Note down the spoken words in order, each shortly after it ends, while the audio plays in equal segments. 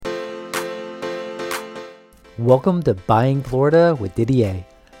Welcome to Buying Florida with Didier.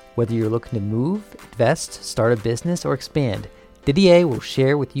 Whether you're looking to move, invest, start a business, or expand, Didier will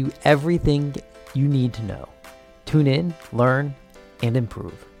share with you everything you need to know. Tune in, learn, and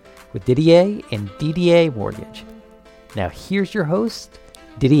improve with Didier and DDA Mortgage. Now here's your host,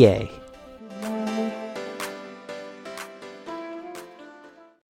 Didier.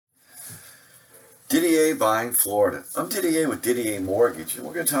 Didier Buying Florida. I'm Didier with Didier Mortgage, and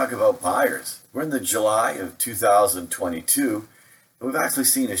we're going to talk about buyers. We're in the July of 2022, and we've actually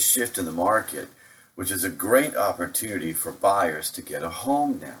seen a shift in the market, which is a great opportunity for buyers to get a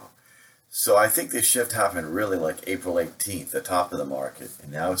home now. So I think this shift happened really like April 18th, the top of the market,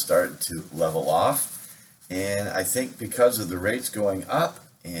 and now it's starting to level off. And I think because of the rates going up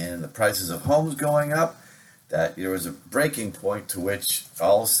and the prices of homes going up, that there was a breaking point to which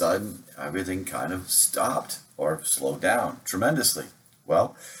all of a sudden everything kind of stopped or slowed down tremendously.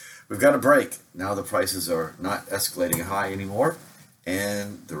 Well, we've got a break. Now the prices are not escalating high anymore,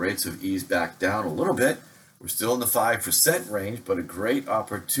 and the rates have eased back down a little bit. We're still in the 5% range, but a great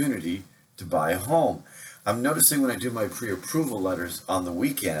opportunity to buy a home. I'm noticing when I do my pre-approval letters on the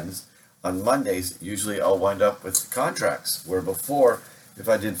weekends, on Mondays, usually I'll wind up with contracts, where before, if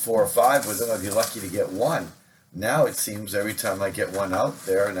I did 4 or 5 with them, I'd be lucky to get one. Now it seems every time I get one out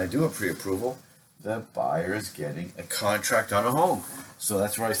there and I do a pre-approval, the buyer is getting a contract on a home. So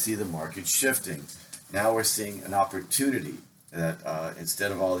that's where I see the market shifting. Now we're seeing an opportunity that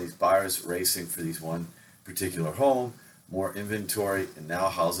instead of all these buyers racing for these one particular home, more inventory, and now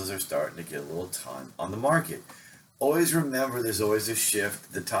houses are starting to get a little time on the market. Always remember, there's always a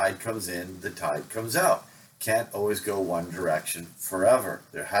shift. The tide comes in, the tide comes out. Can't always go one direction forever.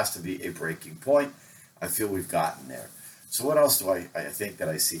 There has to be a breaking point. I feel we've gotten there. So what else do I think that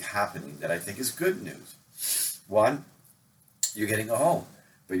I see happening that I think is good news? One, you're getting a home,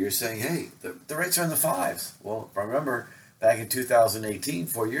 but you're saying, hey, the rates are in the 5s. Well, if I remember back in 2018,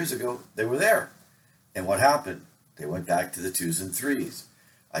 4 years ago, they were there. And what happened? They went back to the 2s and 3s.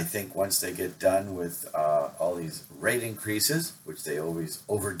 I think once they get done with all these rate increases, which they always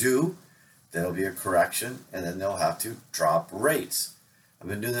overdo, there'll be a correction, and then they'll have to drop rates. I've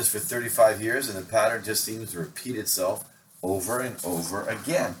been doing this for 35 years, and the pattern just seems to repeat itself over and over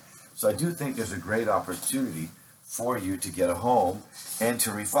again. So I do think there's a great opportunity for you to get a home and to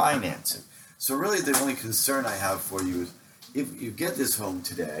refinance it. So really the only concern I have for you is, if you get this home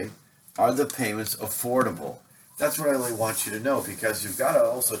today, are the payments affordable? That's what I really want you to know, because you've got to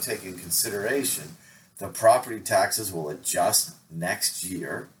also take in consideration the property taxes will adjust next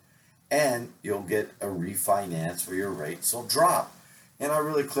year, and you'll get a refinance where your rates will drop. And I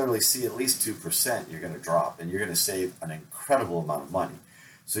really clearly see at least 2% you're going to drop, and you're going to save an incredible amount of money.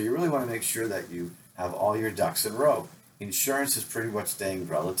 So you really want to make sure that you have all your ducks in a row. Insurance is pretty much staying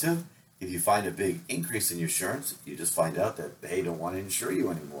relative. If you find a big increase in your insurance, you just find out that they don't want to insure you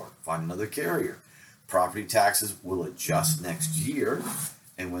anymore. Find another carrier. Property taxes will adjust next year,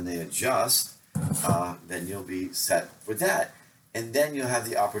 and when they adjust, then you'll be set for that. And then you'll have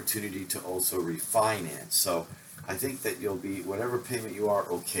the opportunity to also refinance. So I think that you'll be, whatever payment you are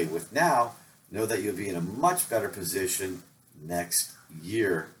okay with now, know that you'll be in a much better position next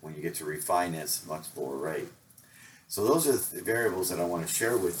year when you get to refinance much lower rate. So those are the variables that I want to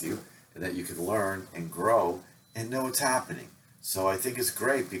share with you, and that you can learn and grow and know what's happening. So I think it's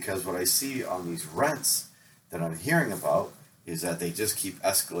great, because what I see on these rents that I'm hearing about is that they just keep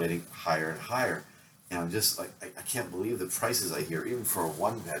escalating higher and higher. And I'm just like, I can't believe the prices I hear, even for a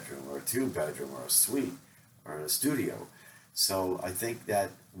 1-bedroom or a 2-bedroom or a suite or a studio. So I think that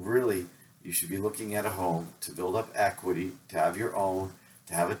really you should be looking at a home to build up equity, to have your own,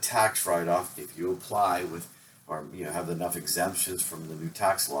 to have a tax write-off if you apply with, or have enough exemptions from the new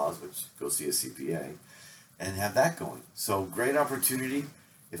tax laws, which go see a CPA, and have that going. So great opportunity.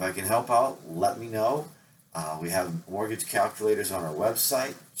 If I can help out, let me know. We have mortgage calculators on our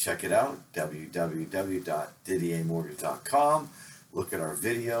website. Check it out, www.didiermortgage.com. Look at our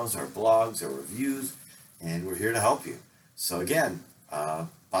videos, our blogs, our reviews, and we're here to help you. So again,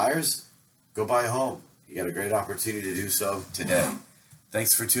 buyers, go buy a home. You got a great opportunity to do so today.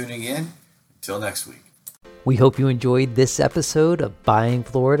 Thanks for tuning in. Until next week. We hope you enjoyed this episode of Buying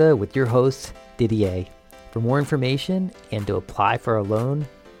Florida with your host, Didier. For more information and to apply for a loan,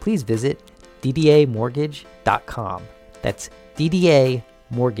 please visit ddamortgage.com. That's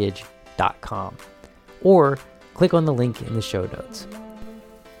ddamortgage.com. Or click on the link in the show notes.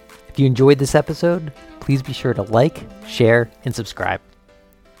 If you enjoyed this episode, please be sure to like, share, and subscribe.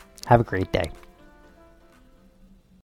 Have a great day.